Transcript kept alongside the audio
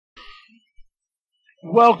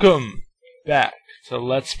Welcome back to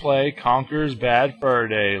Let's Play Conkers Bad Fur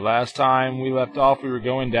Day. Last time we left off, we were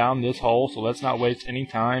going down this hole, so let's not waste any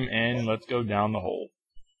time and let's go down the hole.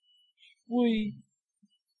 Whee!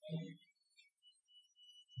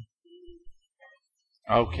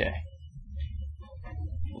 Okay.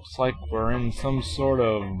 Looks like we're in some sort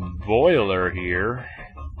of boiler here.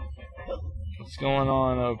 What's going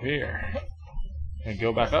on up here? Can I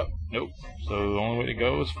go back up? Nope. So the only way to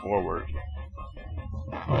go is forward.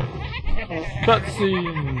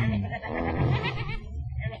 Cutscene!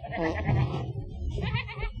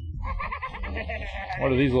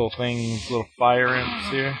 What are these little things, little fire imps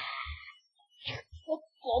here?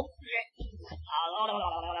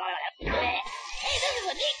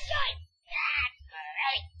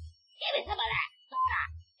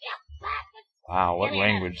 Wow, what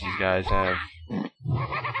language these guys have.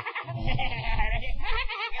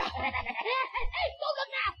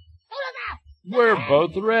 We're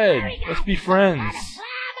both red. Let's be friends.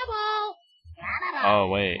 Oh,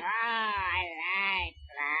 wait.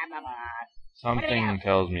 Something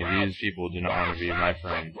tells me these people do not want to be my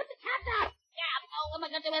friend.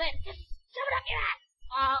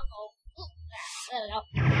 Oh,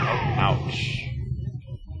 ouch.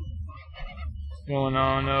 What's going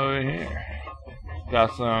on over here?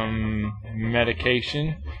 Got some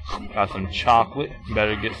medication. Got some chocolate.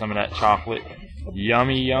 Better get some of that chocolate.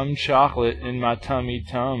 Yummy yum chocolate in my tummy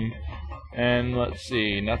tum. And let's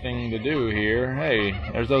see, nothing to do here. Hey,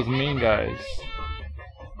 there's those mean guys.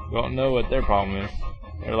 Don't know what their problem is.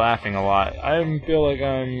 They're laughing a lot. I feel like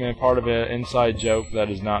I'm a part of an inside joke that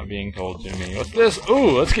is not being told to me. What's this?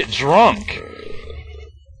 Ooh, let's get drunk.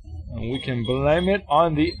 And we can blame it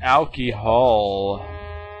on the alcohol.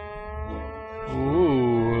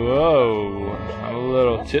 Ooh, whoa. I'm a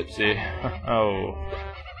little tipsy. Oh.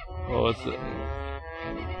 What's it?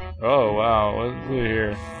 Oh, wow. What's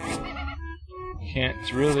here?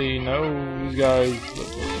 Can't really know these guys.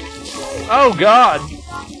 Oh, God!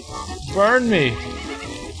 Burn me!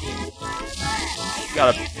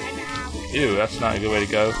 Gotta... Ew, that's not a good way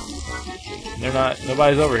to go. They're not...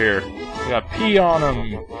 Nobody's over here. We gotta pee on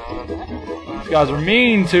them. These guys are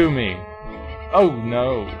mean to me. Oh,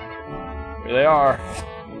 no. Here they are.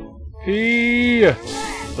 Pee!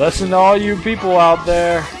 Listen to all you people out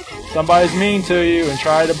there. Somebody's mean to you and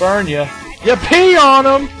try to burn you. You pee on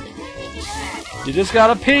them! You just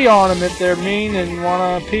gotta pee on them if they're mean and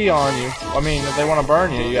wanna pee on you. I mean, if they wanna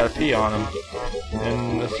burn you, you gotta pee on them.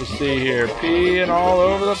 And let's just see here. Peeing all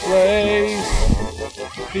over the place.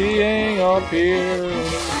 Peeing up here in the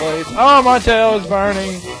place. Oh, my tail is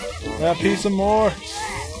burning. Now pee some more.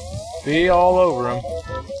 Pee all over them.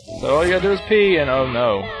 So all you gotta do is pee and oh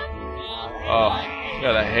no. Oh,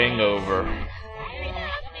 got a hangover.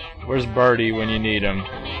 Where's Birdie when you need him?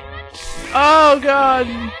 Oh, God!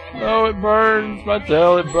 Oh, it burns. My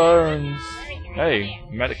tail, it burns. Hey,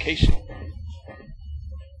 medication.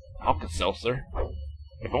 Alka-Seltzer.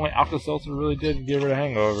 If only Alka-Seltzer really did get rid of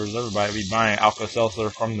hangovers, everybody would be buying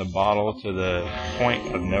Alka-Seltzer from the bottle to the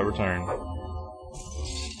point of no return.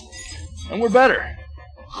 And we're better.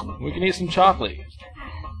 We can eat some chocolate.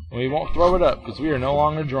 We won't throw it up because we are no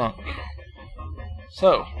longer drunk.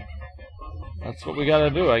 So... that's what we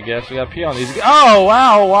gotta do, I guess. We gotta pee on these. Oh,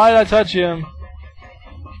 wow! Why did I touch him?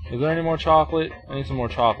 Is there any more chocolate? I need some more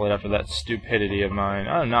chocolate after that stupidity of mine.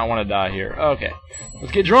 I do not want to die here. Okay.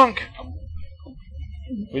 Let's get drunk!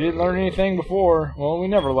 We didn't learn anything before. Well, we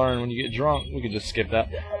never learn when you get drunk. We could just skip that.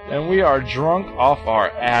 And we are drunk off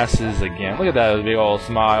our asses again. Look at that big old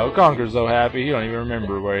smile. Conker's so happy, he don't even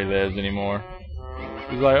remember where he lives anymore.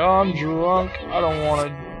 He's like, oh, I'm drunk. I don't want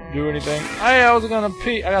to do anything. Hey, I was gonna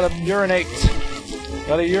pee. I gotta urinate.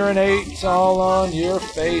 Gotta urinate all on your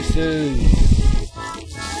faces.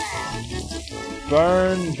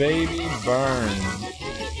 Burn, baby, burn.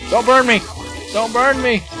 Don't burn me! Don't burn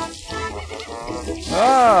me!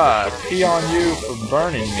 Ah, pee on you for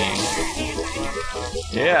burning me.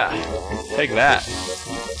 Yeah, take that.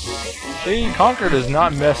 See, Conker does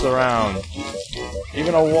not mess around.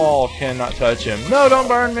 Even a wall cannot touch him. No, don't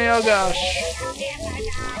burn me, oh gosh.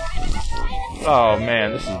 Oh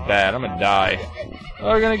man, this is bad. I'm gonna die.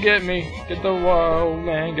 They're gonna get me. Get the whoa,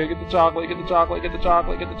 man. Go get the chocolate. Get the chocolate. Get the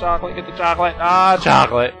chocolate. Get the chocolate. Get the chocolate. Ah,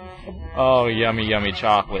 chocolate. Oh, yummy, yummy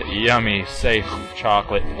chocolate. Yummy, safe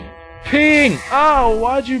chocolate. Peeing. Oh,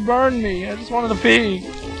 why'd you burn me? I just wanted to pee.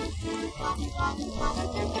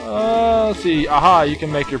 Let's see. Aha, you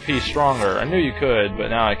can make your pee stronger. I knew you could, but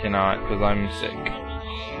now I cannot because I'm sick.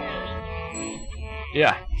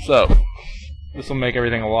 Yeah. So. This will make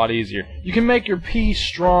everything a lot easier. You can make your pee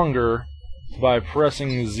stronger by pressing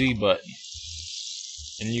the Z button.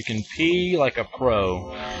 and you can pee like a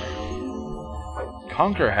pro.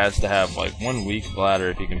 Conker has to have like one weak bladder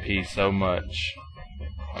if he can pee so much.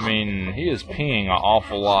 I mean, he is peeing an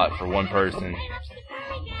awful lot for one person.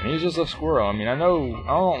 And he's just a squirrel. I mean, I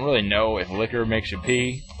don't really know if liquor makes you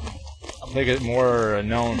pee. I think it's more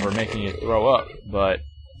known for making you throw up. But,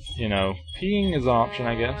 you know, peeing is an option,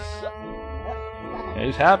 I guess. And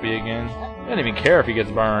he's happy again. He doesn't even care if he gets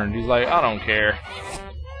burned. He's like, I don't care.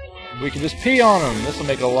 We can just pee on him. This will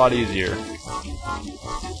make it a lot easier.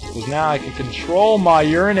 Because now I can control my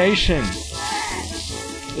urination.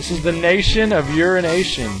 This is the nation of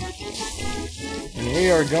urination. And we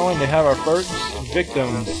are going to have our first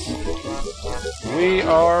victims. We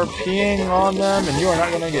are peeing on them, and you are not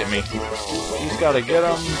going to get me. You just got to get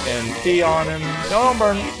them and pee on him. Don't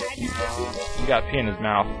burn him. He got pee in his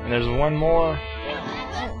mouth. And there's one more.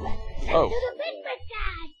 Oh.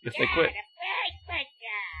 Guess they quit.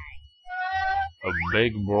 A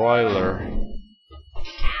big broiler.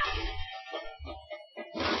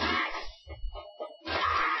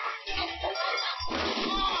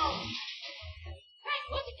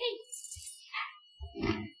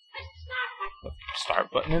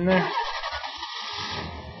 Start button in there.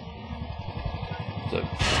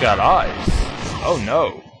 It's got eyes. Oh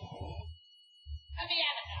no.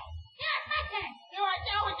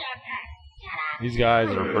 These guys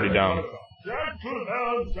are pretty dumb.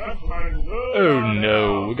 Oh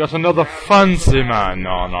no, we got another fancy man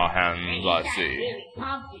on our hands, I see.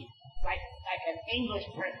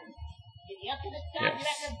 Yes,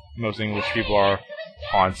 most English people are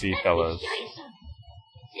fancy fellows.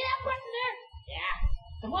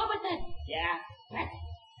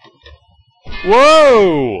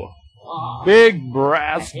 Whoa! Big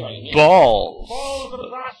brass balls.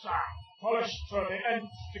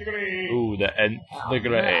 Ooh, the nth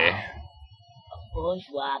degree.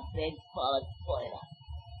 Bourgeois big bullet boiler.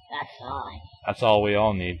 That's all. That's all we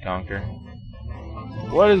all need, Conker.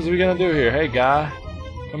 What is we gonna do here? Hey, guy.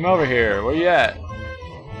 Come over here. Where you at?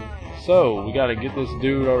 So, we gotta get this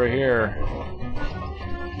dude over here.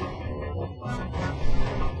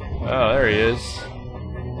 Oh, there he is.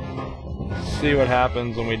 Let's see what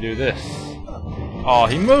happens when we do this. Oh,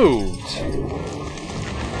 he moved!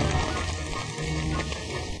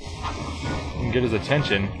 And get his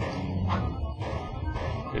attention.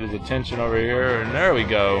 Get his attention over here, and there we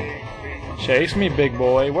go. Chase me, big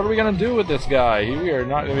boy. What are we gonna do with this guy? We are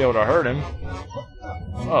not gonna be able to hurt him.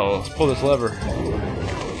 Oh, let's pull this lever.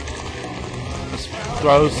 Let's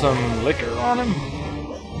throw some liquor on him.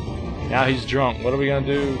 Now he's drunk. What are we gonna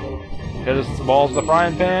do? Hit his balls with the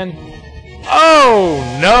frying pan? Oh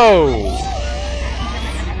no!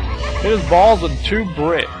 Hit his balls with 2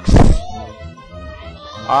 bricks.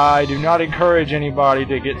 I do not encourage anybody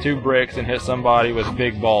to get 2 bricks and hit somebody with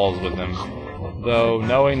big balls with them. Though,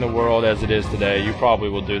 knowing the world as it is today, you probably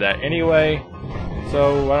will do that anyway,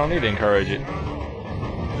 so I don't need to encourage it.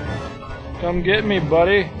 Come get me,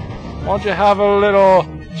 buddy. Why don't you have a little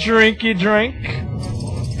drinky drink?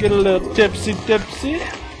 Get a little tipsy.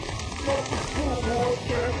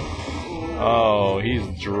 Oh, he's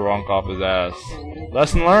drunk off his ass.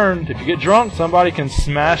 Lesson learned, if you get drunk, somebody can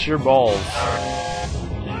smash your balls.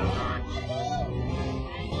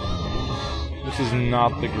 This is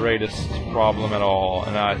not the greatest problem at all,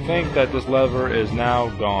 and I think that this lever is now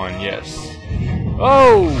gone, yes.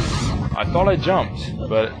 Oh! I thought I jumped,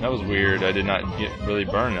 but that was weird. I did not get really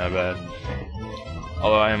burned that bad.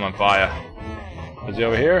 Although I am on fire. Is he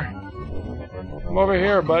over here? Come over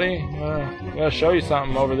here, buddy. I'm gonna show you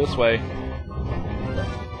something over this way.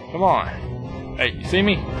 Come on. Hey, you see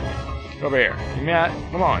me? Get over here. Give me that.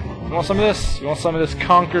 Come on. You want some of this? You want some of this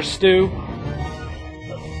Conker stew?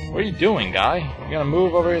 What are you doing, guy? You gotta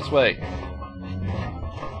move over this way.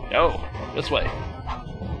 No, this way.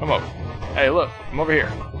 Come over. Hey, look. I'm over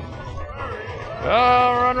here.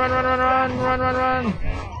 Oh, run.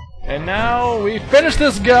 And now we finish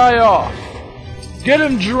this guy off. Get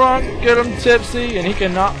him drunk, get him tipsy, and he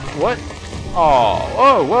cannot... What? Oh,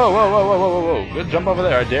 whoa. Good, jump over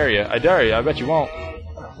there. I dare you. I bet you won't.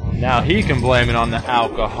 Now he can blame it on the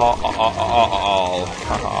alcohol.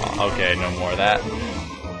 Okay, no more of that.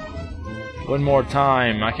 One more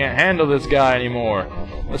time. I can't handle this guy anymore.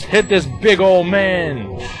 Let's hit this big old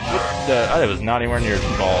man. That was not anywhere near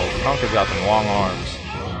his balls. Conker's got some long arms.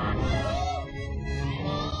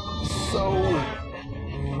 So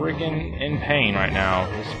friggin' in pain right now.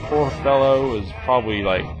 This poor fellow is probably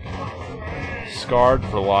like scarred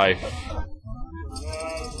for life.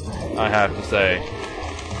 I have to say.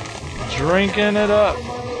 Drinking it up.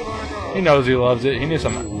 He knows he loves it. He needs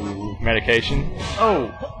some medication.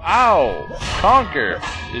 Oh, ow! Conker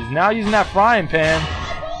is now using that frying pan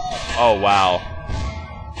Oh, wow.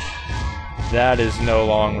 That is no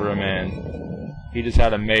longer a man. He just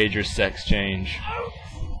had a major sex change. Oh,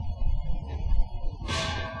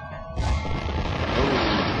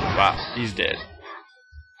 wow, he's dead.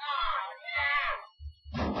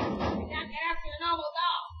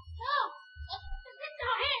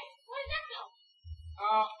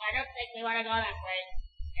 Oh, I don't think we want to go that way.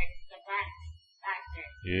 It's the back.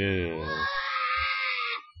 Yeah.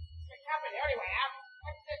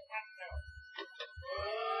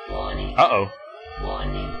 Warning. Uh-oh.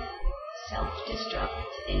 Warning. Self-destruct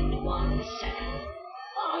in 1 second.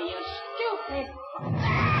 Oh, you stupid.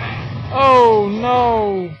 Oh,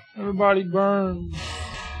 no. Everybody burns.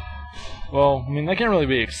 Well, I mean, they can't really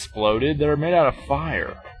be exploded. They're made out of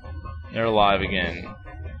fire. They're alive again.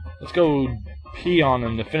 Let's go pee on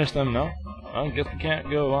them to finish them. No? I guess we can't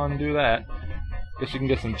go on and do that. Guess we can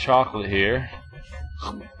get some chocolate here.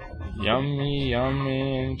 Yummy,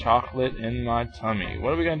 yummy chocolate in my tummy.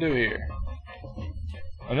 What are we going to do here?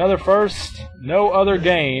 Another first. No other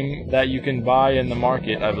game that you can buy in the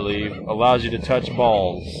market, I believe, allows you to touch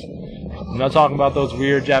balls. I'm not talking about those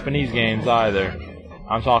weird Japanese games either.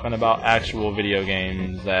 I'm talking about actual video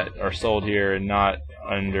games that are sold here and not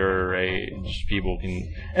underage people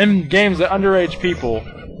can, and games that underage people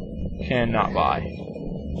cannot buy.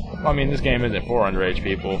 I mean, this game isn't for underage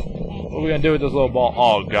people. What are we gonna do with this little ball?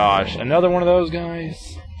 Oh gosh, another one of those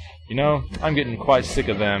guys. You know, I'm getting quite sick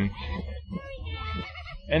of them.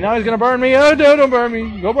 And now he's gonna burn me. Oh no, don't burn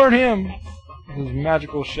me. Go burn him. His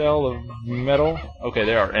magical shell of metal. Okay,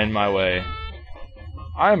 they are in my way.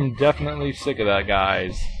 I'm definitely sick of that,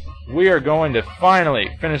 guys. We are going to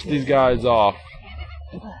finally finish these guys off.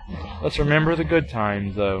 Let's remember the good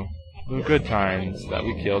times, though. The good times that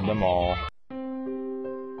we killed them all.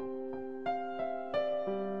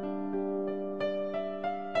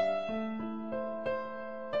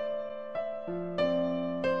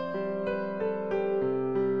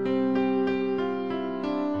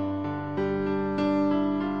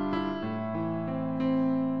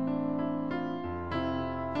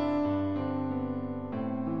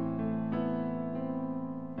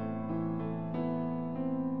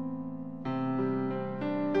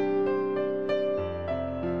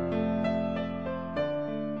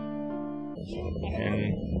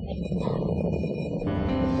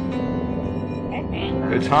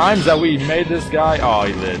 The times that we made this guy. Oh,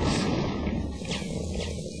 he lives.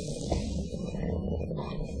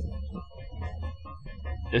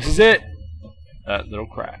 This is it. That little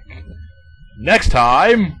crack. Next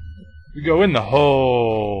time, we go in the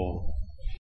hole.